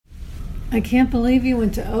I can't believe you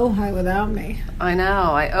went to Ojai without me. I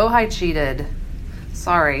know. I Ojai cheated.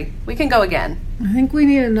 Sorry. We can go again. I think we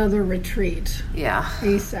need another retreat. Yeah.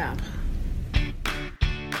 ASAP.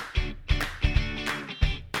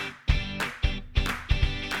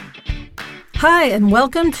 Hi, and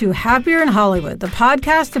welcome to Happier in Hollywood, the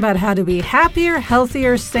podcast about how to be happier,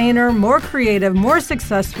 healthier, saner, more creative, more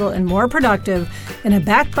successful, and more productive in a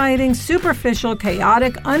backbiting, superficial,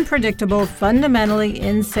 chaotic, unpredictable, fundamentally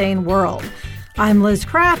insane world. I'm Liz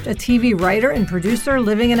Craft, a TV writer and producer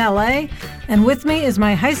living in LA, and with me is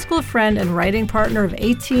my high school friend and writing partner of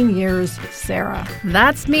 18 years, Sarah.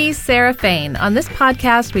 That's me, Sarah Fain. On this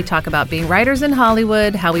podcast, we talk about being writers in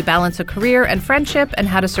Hollywood, how we balance a career and friendship, and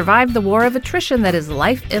how to survive the war of attrition that is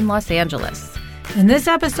life in Los Angeles. In this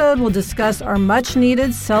episode, we'll discuss our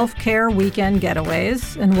much-needed self-care weekend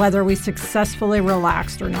getaways and whether we successfully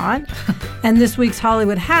relaxed or not. And this week's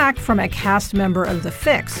Hollywood hack from a cast member of The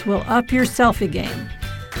Fix will up your selfie game.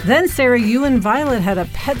 Then, Sarah, you and Violet had a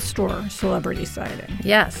pet store celebrity sighting.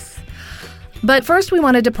 Yes. But first, we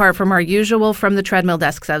want to depart from our usual From the Treadmill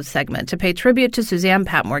Desk segment to pay tribute to Suzanne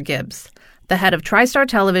Patmore Gibbs, the head of TriStar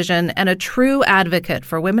Television and a true advocate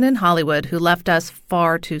for women in Hollywood who left us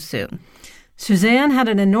far too soon. Suzanne had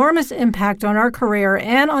an enormous impact on our career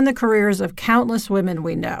and on the careers of countless women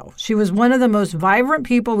we know. She was one of the most vibrant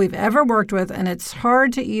people we've ever worked with, and it's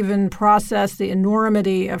hard to even process the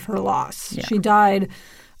enormity of her loss. Yeah. She died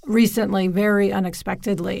recently, very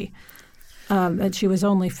unexpectedly, and she was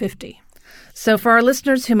only 50. So for our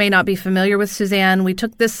listeners who may not be familiar with Suzanne, we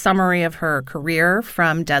took this summary of her career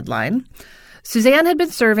from Deadline. Suzanne had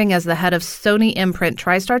been serving as the head of Sony imprint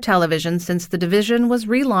TriStar Television since the division was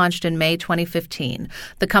relaunched in May 2015.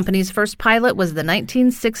 The company's first pilot was the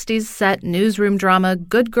 1960s set newsroom drama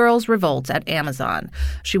Good Girls Revolt at Amazon.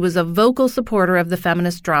 She was a vocal supporter of the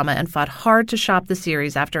feminist drama and fought hard to shop the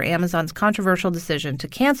series after Amazon's controversial decision to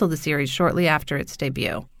cancel the series shortly after its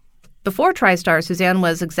debut. Before TriStar, Suzanne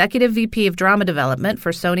was Executive VP of Drama Development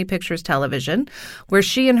for Sony Pictures Television, where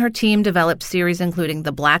she and her team developed series including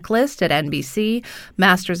The Blacklist at NBC,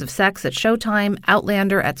 Masters of Sex at Showtime,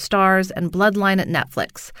 Outlander at Starz, and Bloodline at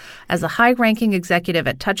Netflix. As a high-ranking executive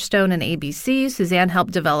at Touchstone and ABC, Suzanne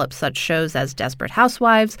helped develop such shows as Desperate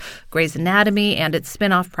Housewives, Grey's Anatomy and its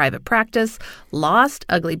spin-off Private Practice, Lost,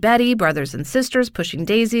 Ugly Betty, Brothers and Sisters, Pushing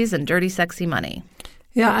Daisies, and Dirty Sexy Money.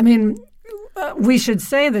 Yeah, I mean, we should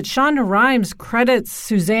say that Shonda Rhimes credits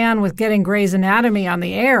Suzanne with getting Grey's Anatomy on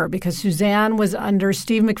the air because Suzanne was under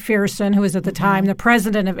Steve McPherson, who was at the time the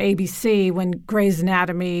president of ABC when Grey's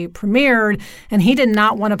Anatomy premiered, and he did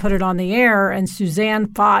not want to put it on the air, and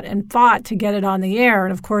Suzanne fought and fought to get it on the air,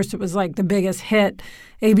 and of course it was like the biggest hit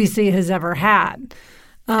ABC has ever had.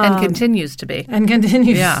 And continues to be. And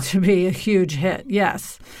continues to be a huge hit,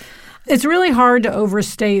 yes. It's really hard to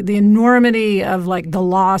overstate the enormity of like the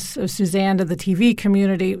loss of Suzanne to the TV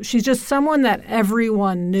community. She's just someone that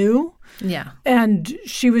everyone knew. Yeah. And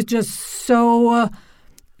she was just so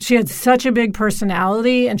she had such a big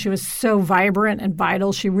personality and she was so vibrant and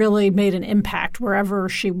vital. She really made an impact wherever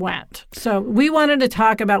she went. So we wanted to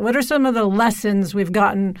talk about what are some of the lessons we've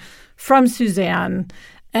gotten from Suzanne.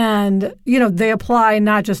 And, you know, they apply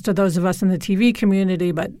not just to those of us in the TV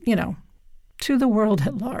community, but, you know, to the world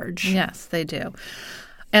at large. Yes, they do.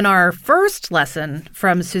 And our first lesson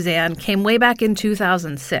from Suzanne came way back in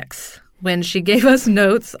 2006 when she gave us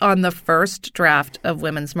notes on the first draft of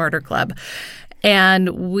Women's Murder Club. And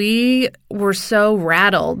we were so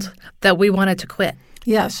rattled that we wanted to quit.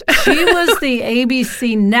 Yes. She was the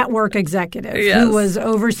ABC network executive who was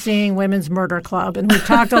overseeing Women's Murder Club. And we've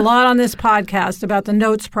talked a lot on this podcast about the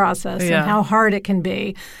notes process and how hard it can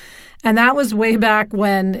be. And that was way back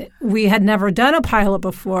when we had never done a pilot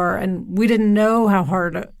before, and we didn't know how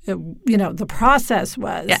hard, the process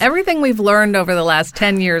was. Yeah, everything we've learned over the last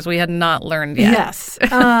 10 years, we had not learned yet. Yes.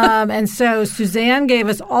 And so Suzanne gave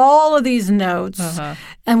us all of these notes,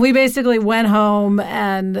 and we basically went home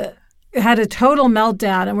and had a total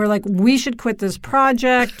meltdown, and we're like, we should quit this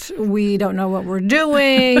project. We don't know what we're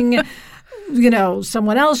doing.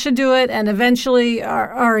 Someone else should do it. And eventually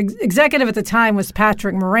our executive at the time was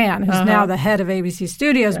Patrick Moran, who's now the head of ABC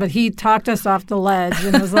Studios, but he talked us off the ledge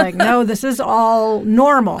and was like, no, this is all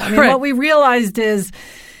normal. I mean, what we realized is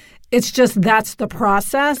it's just that's the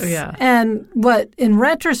process. Yeah. And what, in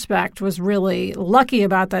retrospect, was really lucky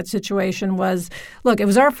about that situation was, look, it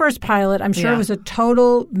was our first pilot. I'm sure it was a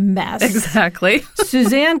total mess. Exactly.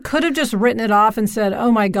 Suzanne could have just written it off and said,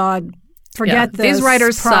 oh, my God, forget this These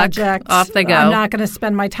writers project. Suck. Off they go. I'm not going to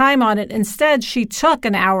spend my time on it. Instead, she took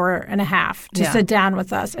an hour and a half to sit down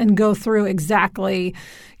with us and go through exactly,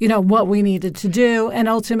 what we needed to do, and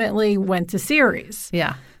ultimately went to series.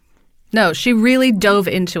 Yeah. No, she really dove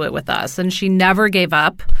into it with us, and she never gave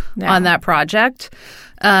up on that project.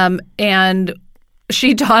 And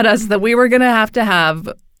she taught us that we were going to have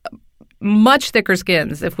much thicker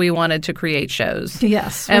skins if we wanted to create shows.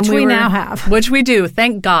 Yes, which we now have. Which we do,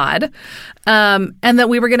 thank God. And that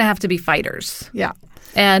we were going to have to be fighters. Yeah.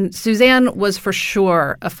 And Suzanne was for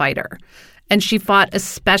sure a fighter. And she fought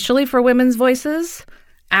especially for women's voices,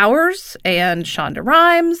 ours and Shonda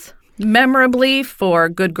Rhimes, memorably for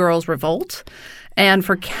Good Girls Revolt, and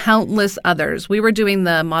for countless others. We were doing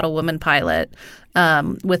the Model Woman pilot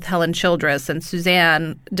with Helen Childress, and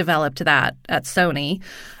Suzanne developed that at Sony.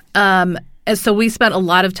 And so we spent a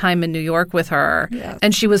lot of time in New York with her,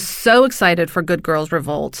 and she was so excited for Good Girls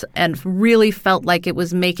Revolt and really felt like it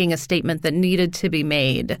was making a statement that needed to be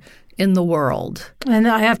made in the world. And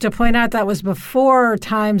I have to point out that was before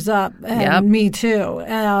Time's Up and Me Too.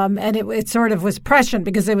 And it sort of was prescient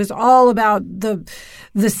because it was all about the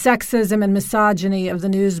sexism and misogyny of the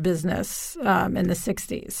news business in the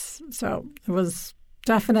 60s. So it was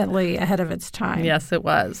definitely ahead of its time. Yes, it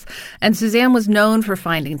was. And Suzanne was known for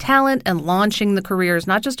finding talent and launching the careers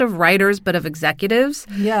not just of writers but of executives.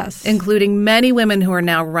 Yes. Including many women who are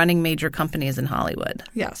now running major companies in Hollywood.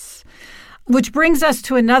 Yes. Which brings us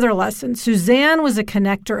to another lesson. Suzanne was a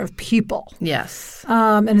connector of people. Yes.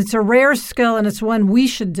 And it's a rare skill, and it's one we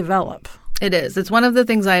should develop. It is. It's one of the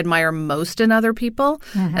things I admire most in other people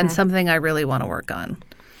and something I really want to work on.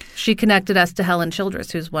 She connected us to Helen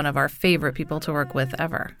Childress, who's one of our favorite people to work with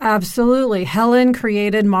ever. Absolutely. Helen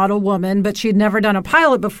created Model Woman, but she'd never done a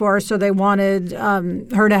pilot before, so they wanted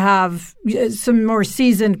her to have some more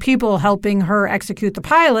seasoned people helping her execute the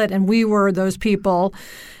pilot, and we were those people.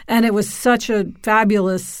 And it was such a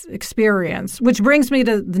fabulous experience, which brings me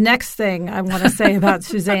to the next thing I want to say about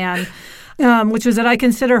Suzanne. Which was that I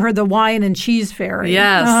consider her the wine and cheese fairy.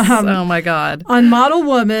 Yes. Oh, my God. On Model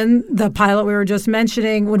Woman, the pilot we were just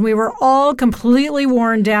mentioning, when we were all completely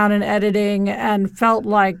worn down in editing and felt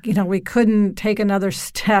like, we couldn't take another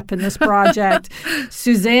step in this project,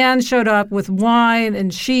 Suzanne showed up with wine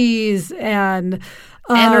and cheese and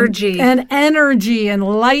energy and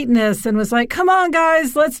lightness and was like, come on,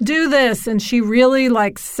 guys, let's do this. And she really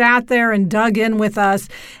sat there and dug in with us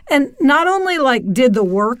and not only did the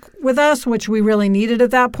work with us, which we really needed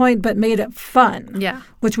at that point, but made it fun. Yeah.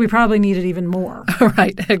 Which we probably needed even more.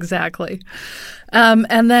 Right, exactly.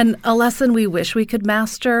 And then a lesson we wish we could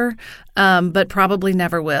master, but probably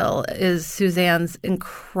never will, is Suzanne's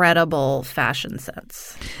incredible fashion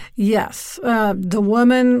sense. Yes. The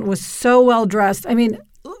woman was so well dressed. I mean,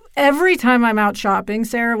 every time I'm out shopping,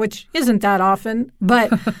 Sarah, which isn't that often,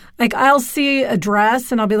 but I'll see a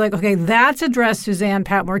dress and I'll be like, okay, that's a dress Suzanne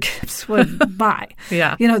Patmore Gibbs would buy.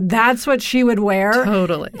 Yeah. That's what she would wear.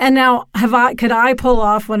 Totally. And now could I pull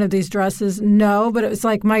off one of these dresses? No, but it was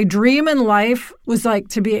my dream in life was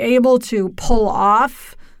to be able to pull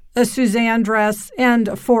off a Suzanne dress and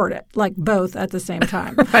afford it, both at the same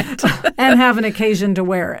time. Right. And have an occasion to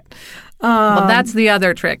wear it. Well, that's the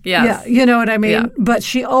other trick, yes. Yeah, you know what I mean? Yeah. But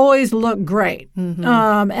she always looked great. Mm-hmm.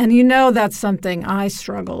 And that's something I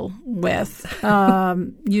struggle with.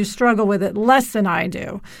 You struggle with it less than I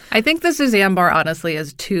do. I think the Suzanne bar, honestly,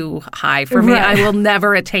 is too high for me. Right. I will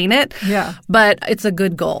never attain it. Yeah. But it's a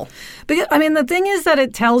good goal. Because, the thing is that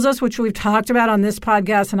it tells us, which we've talked about on this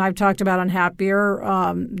podcast and I've talked about on Happier,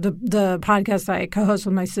 the podcast I co-host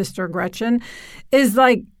with my sister Gretchen, is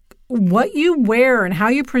what you wear and how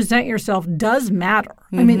you present yourself does matter.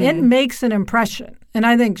 Mm-hmm. It makes an impression. And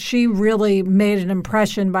I think she really made an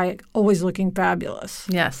impression by always looking fabulous.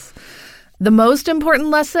 Yes. The most important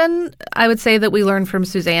lesson I would say that we learned from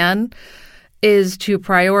Suzanne is to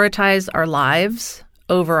prioritize our lives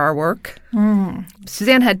over our work. Mm.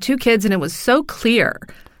 Suzanne had 2 kids, and it was so clear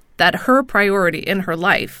that her priority in her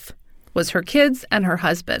life was her kids and her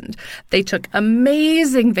husband. They took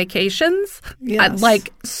amazing vacations. Yes.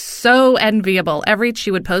 So enviable.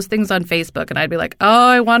 She would post things on Facebook and I'd be like, oh,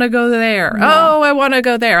 I want to go there. Yeah. Oh, I want to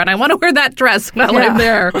go there. And I want to wear that dress while I'm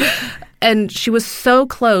there. And she was so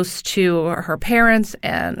close to her parents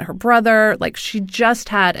and her brother. She just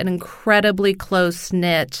had an incredibly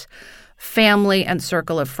close-knit family and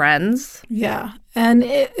circle of friends. Yeah. And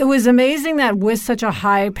it was amazing that with such a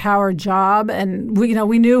high-powered job, and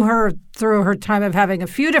we knew her through her time of having a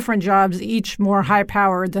few different jobs, each more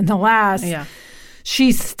high-powered than the last,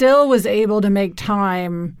 she still was able to make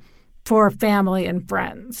time for family and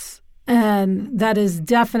friends. And that is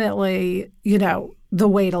definitely, the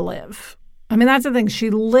way to live. That's the thing. She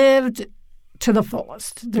lived to the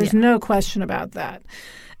fullest. There's no question about that.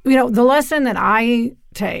 The lesson that I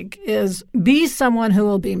take is be someone who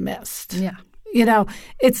will be missed. Yeah.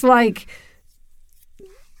 It's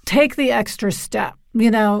take the extra step,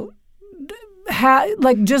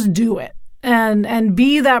 just do it and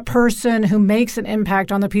be that person who makes an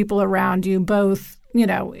impact on the people around you, both,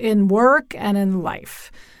 in work and in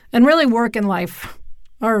life. And really work and life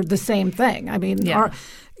are the same thing. I mean,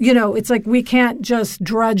 it's like we can't just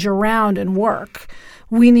drudge around and work.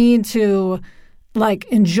 We need to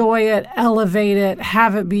enjoy it, elevate it,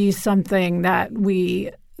 have it be something that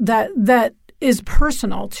that is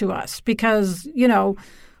personal to us because,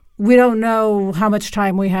 we don't know how much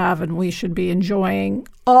time we have and we should be enjoying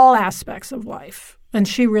all aspects of life. And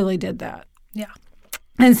she really did that. Yeah.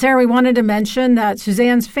 And Sarah, we wanted to mention that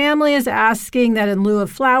Suzanne's family is asking that in lieu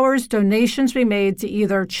of flowers, donations be made to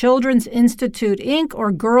either Children's Institute, Inc.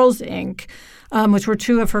 or Girls, Inc., which were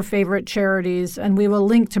two of her favorite charities. And we will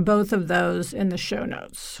link to both of those in the show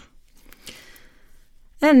notes.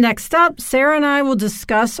 And next up, Sarah and I will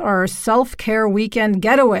discuss our self-care weekend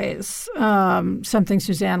getaways, something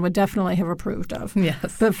Suzanne would definitely have approved of.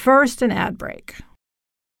 Yes. But first, an ad break.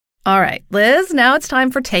 All right, Liz, now it's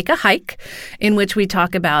time for Take a Hike, in which we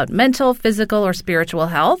talk about mental, physical, or spiritual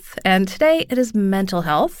health. And today it is mental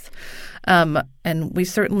health. And we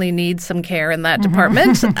certainly need some care in that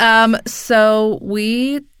department. So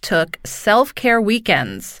we took self-care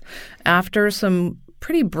weekends. After some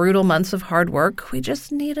pretty brutal months of hard work, we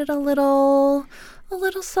just needed a little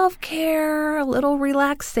self-care, a little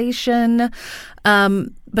relaxation.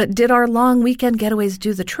 But did our long weekend getaways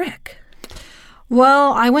do the trick?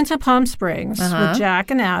 Well, I went to Palm Springs with Jack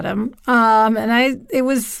and Adam, and it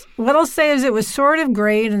was sort of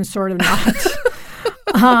great and sort of not.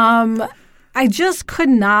 I just could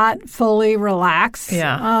not fully relax.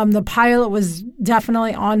 Yeah. The pilot was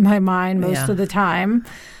definitely on my mind most of the time.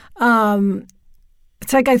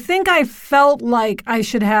 It's like I think I felt like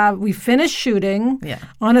we finished shooting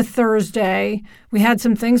on a Thursday. We had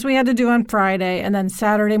some things we had to do on Friday, and then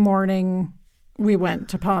Saturday morning we went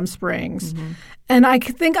to Palm Springs. Mm-hmm. And I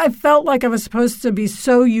think I felt like I was supposed to be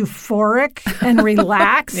so euphoric and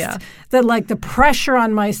relaxed that the pressure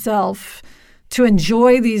on myself to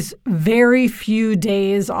enjoy these very few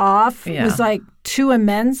days off was too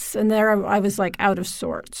immense. And there I was out of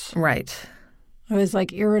sorts. Right. I was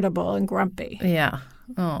irritable and grumpy. Yeah.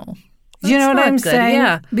 Oh. You know what I'm saying?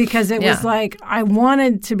 Yeah. Because it was I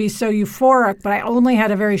wanted to be so euphoric, but I only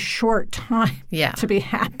had a very short time to be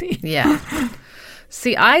happy. Yeah.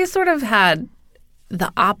 See, I sort of had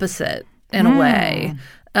the opposite in a way.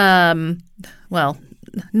 Well,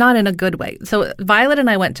 not in a good way. So Violet and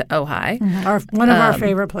I went to Ojai. One of our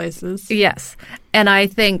favorite places. Yes. And I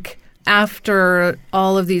think after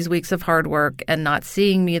all of these weeks of hard work and not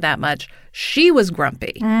seeing me that much, she was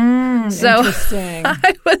grumpy. So interesting.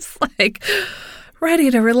 I was ready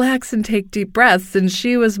to relax and take deep breaths. And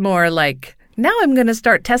she was more now I'm going to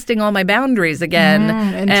start testing all my boundaries again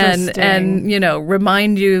and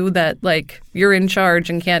remind you that you're in charge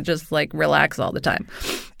and can't just relax all the time.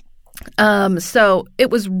 So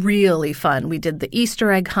it was really fun. We did the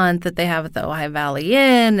Easter egg hunt that they have at the Ojai Valley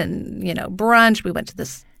Inn and, brunch. We went to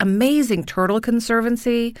this amazing turtle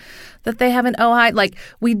conservancy that they have in Ojai.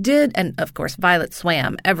 We did, and of course, Violet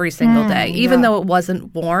swam every single day. Even though it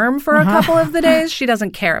wasn't warm for a couple of the days, she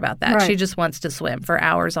doesn't care about that. Right. She just wants to swim for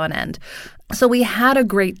hours on end. So we had a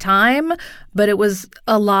great time, but it was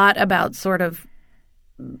a lot about sort of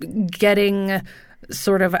getting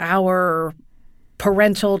sort of our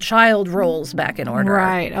parental child roles back in order.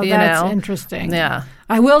 Right. Oh, that's interesting. Yeah.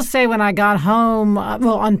 I will say when I got home,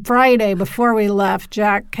 on Friday before we left,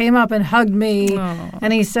 Jack came up and hugged me,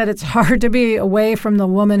 and he said it's hard to be away from the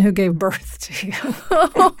woman who gave birth to you,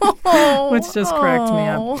 which just cracked me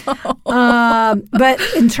up. But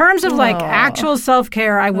in terms of actual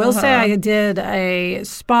self-care, I will say I did a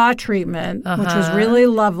spa treatment, which was really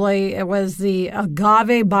lovely. It was the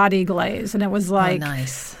agave body glaze, and it was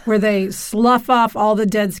nice. Where they slough off all the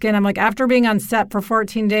dead skin. I'm after being on set for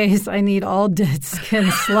 14 days, I need all dead skin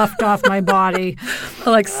sloughed off my body.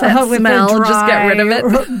 Scent smell, just get rid of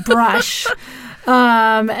it. Brush.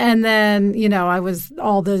 And then,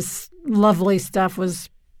 all this lovely stuff was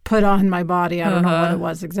put on my body. I don't know what it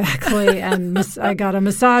was exactly. And I got a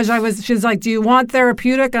massage. She was like, do you want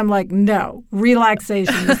therapeutic? I'm like, no,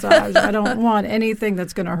 relaxation massage. I don't want anything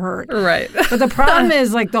that's going to hurt. Right. But the problem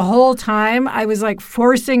is the whole time I was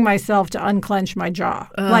forcing myself to unclench my jaw.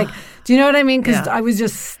 Do you know what I mean? Because I was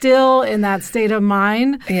just still in that state of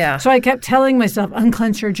mind. Yeah. So I kept telling myself,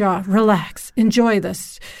 unclench your jaw, relax, enjoy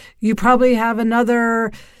this. You probably have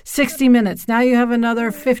another 60 minutes. Now you have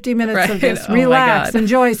another 50 minutes of this. Relax,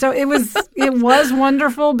 enjoy. So it was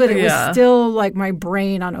wonderful, but it was still my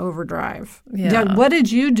brain on overdrive. Yeah. What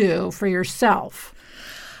did you do for yourself?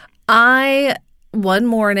 I one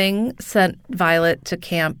morning sent Violet to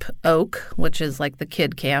Camp Oak, which is like the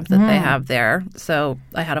kid camp that they have there. So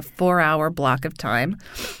I had a 4-hour block of time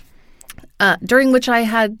during which I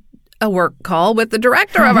had a work call with the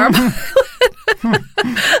director of our pilot.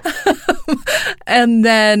 And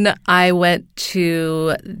then I went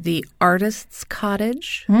to the Artist's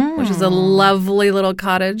Cottage, which is a lovely little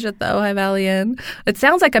cottage at the Ojai Valley Inn. It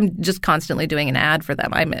sounds like I'm just constantly doing an ad for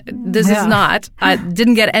them. This is not. I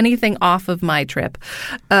didn't get anything off of my trip.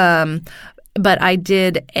 But I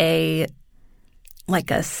did a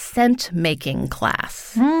scent making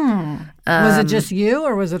class. Was it just you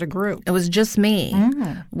or was it a group? It was just me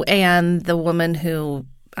and the woman who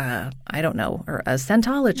I don't know, or a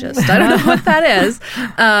scentologist. I don't know what that is.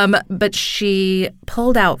 But she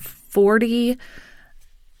pulled out 40,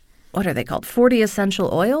 what are they called? 40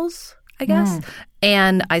 essential oils, I guess.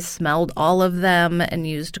 And I smelled all of them and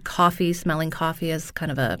used smelling coffee as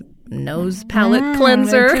kind of a nose palette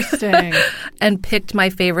cleanser. Interesting. And picked my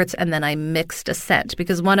favorites, and then I mixed a scent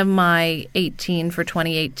because one of my 18 for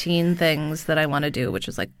 2018 things that I want to do, which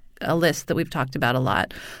is like a list that we've talked about a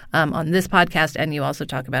lot on this podcast, and you also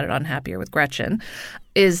talk about it on Happier with Gretchen,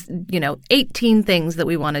 is, 18 things that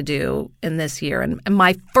we want to do in this year. And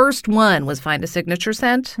my first one was find a signature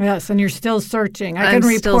scent. Yes, and you're still searching. I'm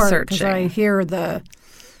still searching because I hear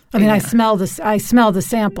I smell the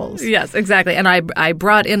samples. Yes, exactly. And I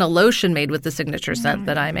brought in a lotion made with the signature scent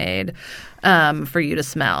that I made for you to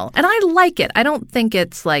smell. And I like it. I don't think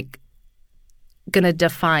it's going to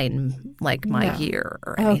define my year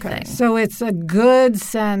or anything. Okay. So it's a good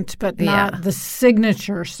scent, but not the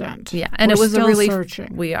signature scent. Yeah. And We're it was still a really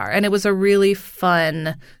searching. We are. And it was a really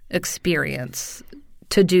fun experience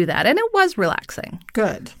to do that. And it was relaxing.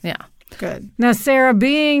 Good. Yeah. Good. Now, Sarah,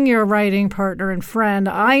 being your writing partner and friend,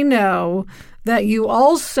 I know that you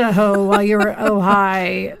also, while you were at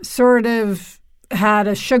Ojai, sort of had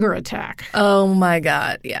a sugar attack. Oh my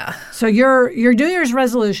God. Yeah. So your New Year's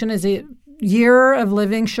resolution is a year of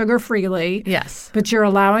living sugar-freely. Yes. But you're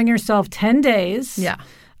allowing yourself 10 days to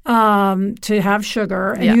have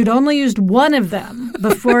sugar. And you'd only used one of them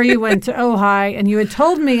before you went to Ojai. And you had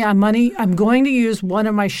told me, I'm going to use one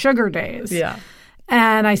of my sugar days. Yeah.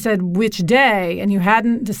 And I said, which day? And you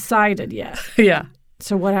hadn't decided yet. Yeah.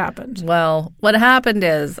 So what happened? Well, what happened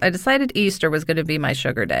is I decided Easter was going to be my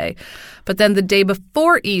sugar day. But then the day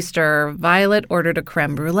before Easter, Violet ordered a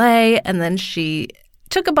creme brulee, and then she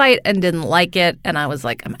took a bite and didn't like it. And I was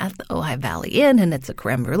like, I'm at the Ojai Valley Inn, and it's a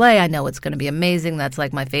creme brulee. I know it's going to be amazing. That's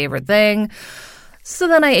like my favorite thing. So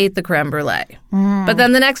then I ate the creme brulee. But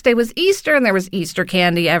then the next day was Easter, and there was Easter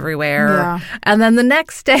candy everywhere. Yeah. And then the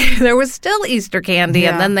next day there was still Easter candy.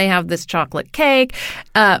 And then they have this chocolate cake,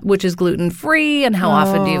 which is gluten-free. And how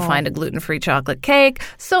often do you find a gluten-free chocolate cake?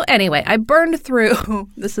 So anyway, I burned through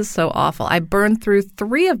 – this is so awful. I burned through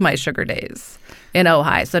 3 of my sugar days in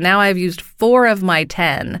Ojai. So now I've used 4 of my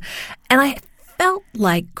 10. And I felt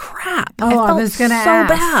like crap. I was going to ask.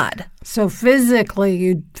 So bad. So physically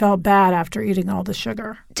you felt bad after eating all the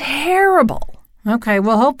sugar. Terrible. Okay.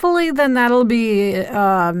 Well, hopefully then that'll be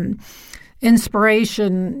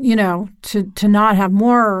inspiration, to not have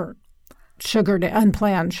more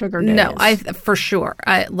unplanned sugar days. No, for sure.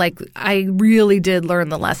 I really did learn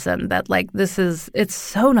the lesson that it's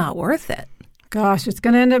so not worth it. Gosh, it's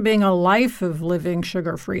going to end up being a life of living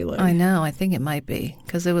sugar-freely. I know. I think it might be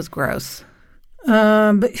because it was gross.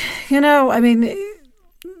 But,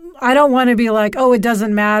 I don't want to be like, oh, it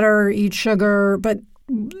doesn't matter, eat sugar. But,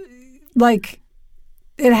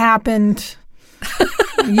 it happened.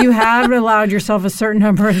 You have allowed yourself a certain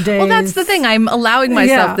number of days. Well, that's the thing. I'm allowing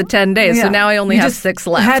myself the 10 days. So now I only have 6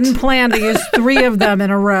 left. I hadn't planned to use 3 of them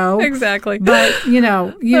in a row. Exactly. But, you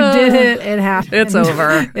did it. It happened. It's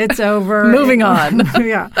over. It's over. Moving on.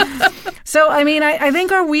 Yeah. So, I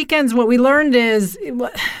think our weekends, what we learned is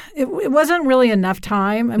it wasn't really enough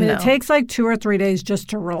time. It takes 2 or 3 days just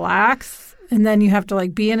to relax. And then you have to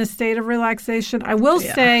be in a state of relaxation. I will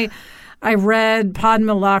say I read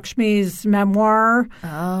Padma Lakshmi's memoir.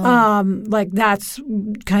 Oh. That's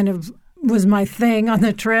kind of was my thing on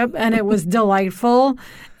the trip. And it was delightful.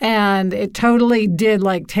 And it totally did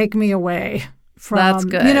take me away. That's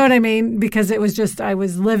good. You know what I mean? Because it was just, I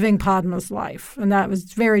was living Padma's life, and that was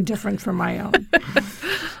very different from my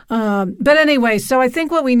own. But anyway, so I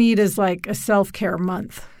think what we need is a self-care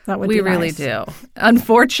month. That would be nice. We really do.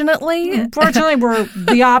 Unfortunately, we're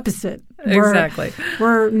the opposite. Exactly.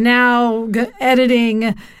 We're now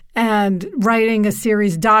editing and writing a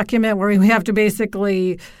series document where we have to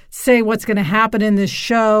basically say what's going to happen in this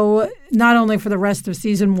show, not only for the rest of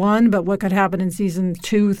season 1, but what could happen in season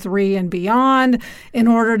 2, 3, and beyond in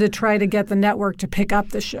order to try to get the network to pick up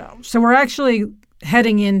the show. So we're actually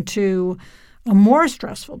heading into a more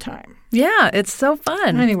stressful time. Yeah, it's so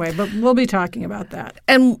fun. Anyway, but we'll be talking about that.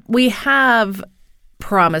 And we have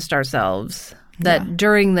promised ourselves that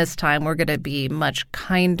during this time we're going to be much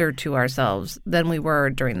kinder to ourselves than we were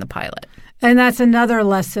during the pilot. And that's another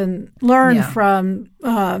lesson learned from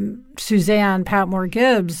Suzanne Patmore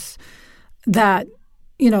Gibbs, that,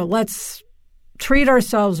 let's treat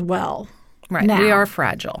ourselves well. Right. Now. We are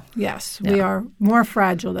fragile. Yes. Yeah. We are more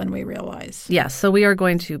fragile than we realize. Yes. So we are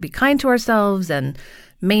going to be kind to ourselves and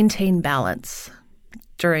maintain balance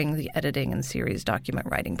during the editing and series document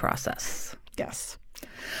writing process. Yes.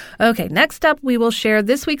 Okay, next up, we will share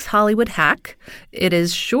this week's Hollywood hack. It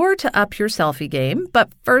is sure to up your selfie game,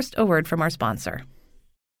 but first, a word from our sponsor.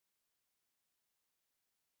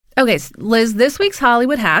 Okay, Liz, this week's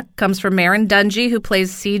Hollywood hack comes from Maren Dungy, who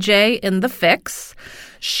plays CJ in The Fix.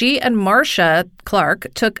 She and Marcia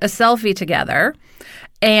Clark took a selfie together,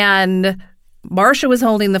 and Marcia was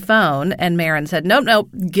holding the phone, and Maren said, nope,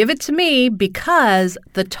 give it to me, because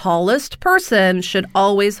the tallest person should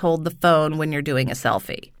always hold the phone when you're doing a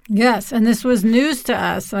selfie. Yes, and this was news to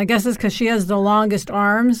us. I guess it's because she has the longest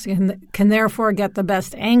arms and can therefore get the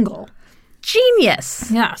best angle.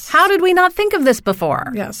 Genius. Yes. How did we not think of this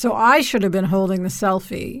before? Yeah, so I should have been holding the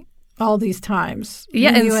selfie all these times.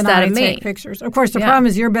 Yeah, you and I instead of me. Take pictures. Of course, the problem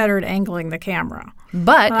is you're better at angling the camera.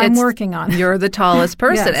 But I'm working on it. You're the tallest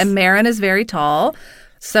person, Yes. and Maren is very tall.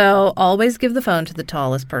 So always give the phone to the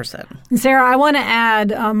tallest person. And Sarah, I want to add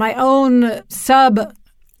my own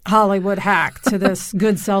sub-Hollywood hack to this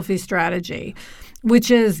good selfie strategy, which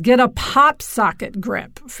is get a pop socket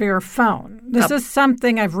grip for your phone. This is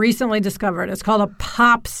something I've recently discovered. It's called a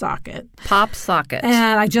pop socket. Pop socket.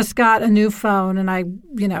 And I just got a new phone,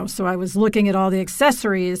 and so I was looking at all the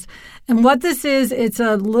accessories. And what this is, it's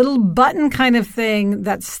a little button kind of thing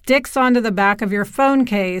that sticks onto the back of your phone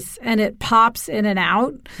case, and it pops in and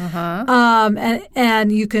out.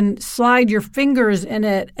 And you can slide your fingers in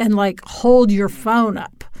it and hold your phone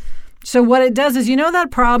up. So what it does is, that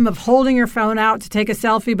problem of holding your phone out to take a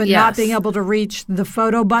selfie but not being able to reach the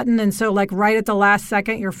photo button, and so right at the last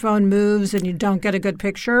second your phone moves and you don't get a good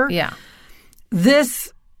picture? Yeah.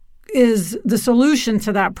 This is the solution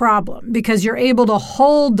to that problem, because you're able to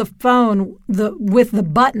hold the phone with the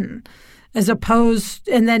button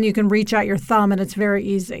and then you can reach out your thumb, and it's very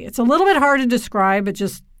easy. It's a little bit hard to describe, but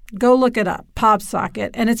just go look it up, pop socket,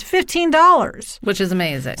 and it's $15. Which is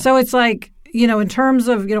amazing. So it's in terms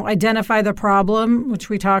of, identify the problem, which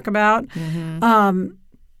we talk about,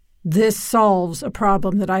 this solves a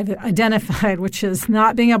problem that I've identified, which is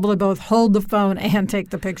not being able to both hold the phone and take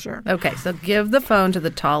the picture. Okay, so give the phone to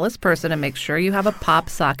the tallest person and make sure you have a pop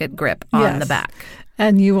socket grip on the back.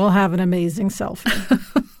 And you will have an amazing selfie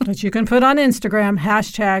that you can put on Instagram,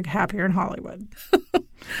 #HappierinHollywood.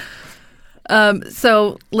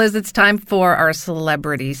 So, Liz, it's time for our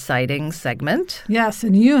celebrity sighting segment. Yes,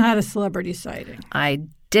 and you had a celebrity sighting. I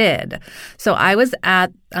did. So I was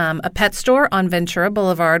at a pet store on Ventura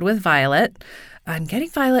Boulevard with Violet. I'm getting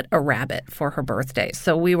Violet a rabbit for her birthday.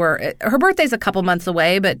 So her birthday's a couple months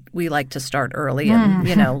away, but we like to start early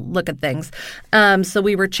and, look at things. So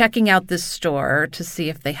we were checking out this store to see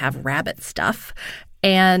if they have rabbit stuff.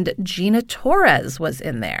 And Gina Torres was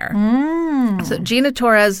in there. So Gina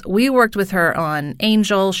Torres, we worked with her on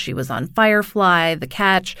Angel. She was on Firefly, The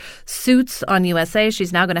Catch, Suits on USA.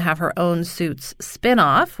 She's now going to have her own Suits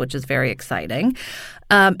spinoff, which is very exciting.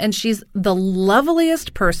 And she's the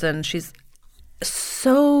loveliest person. She's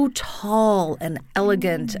so tall and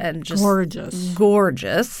elegant and just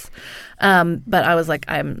gorgeous. But I was like,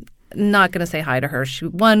 I'm not going to say hi to her. She,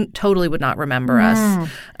 one, totally would not remember us.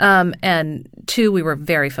 And two, we were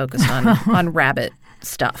very focused on rabbit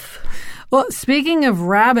stuff. Well, speaking of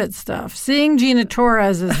rabbit stuff, seeing Gina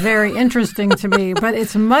Torres is very interesting to me, but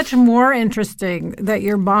it's much more interesting that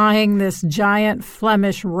you're buying this giant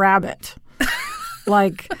Flemish rabbit.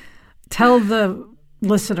 Tell the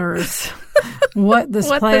listeners what this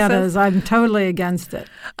plan is. I'm totally against it.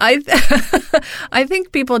 I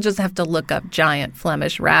think people just have to look up giant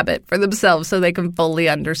Flemish rabbit for themselves so they can fully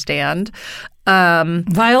understand.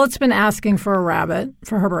 Violet's been asking for a rabbit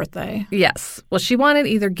for her birthday. Yes. Well, she wanted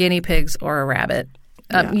either guinea pigs or a rabbit.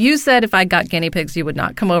 You said if I got guinea pigs, you would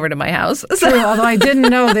not come over to my house. True, although I didn't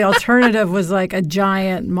know the alternative was a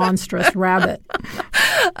giant, monstrous rabbit.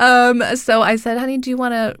 So I said, honey, do you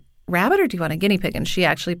want a rabbit or do you want a guinea pig? And she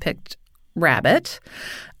actually picked rabbit.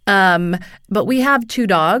 But we have 2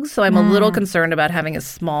 dogs, so I'm a little concerned about having a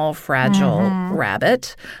small, fragile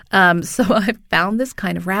rabbit. So I found this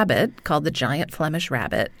kind of rabbit called the giant Flemish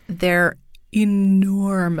rabbit. They're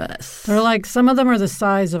enormous. They're like, some of them are the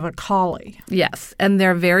size of a collie. Yes, and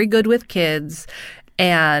they're very good with kids,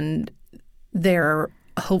 and they're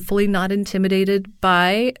hopefully not intimidated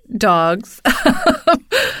by dogs.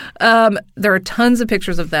 There are tons of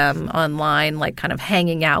pictures of them online, like kind of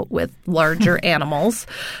hanging out with larger animals.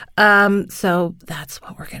 So that's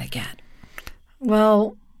what we're going to get.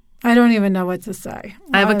 Well, I don't even know what to say.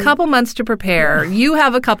 I have a couple months to prepare. You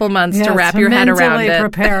have a couple months to wrap your head around it. Mentally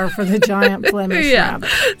prepare for the giant Flemish rabbit.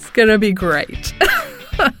 It's going to be great.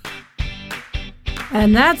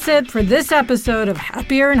 And that's it for this episode of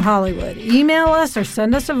Happier in Hollywood. Email us or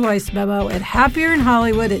send us a voice memo at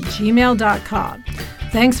happierinhollywood@gmail.com.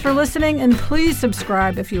 Thanks for listening, and please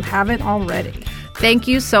subscribe if you haven't already. Thank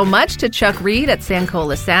you so much to Chuck Reed at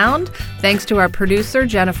Sankola Sound. Thanks to our producer,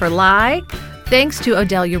 Jennifer Lai. Thanks to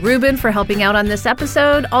Odelia Rubin for helping out on this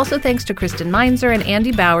episode. Also thanks to Kristen Meinzer and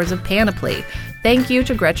Andy Bowers of Panoply. Thank you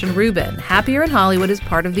to Gretchen Rubin. Happier in Hollywood is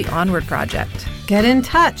part of the Onward Project. Get in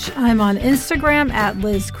touch. I'm on Instagram at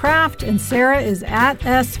Liz Craft, and Sarah is at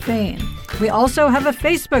S. Fain. We also have a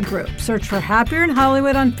Facebook group. Search for Happier in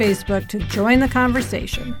Hollywood on Facebook to join the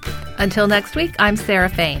conversation. Until next week, I'm Sarah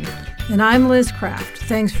Fain. And I'm Liz Craft.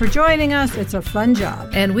 Thanks for joining us. It's a fun job.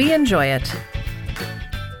 And we enjoy it.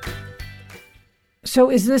 So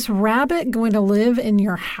is this rabbit going to live in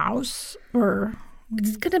your house, or?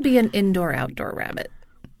 It's going to be an indoor-outdoor rabbit.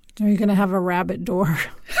 Are you going to have a rabbit door?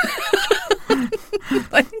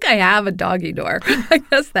 I think I have a doggy door. I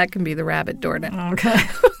guess that can be the rabbit door now. Okay.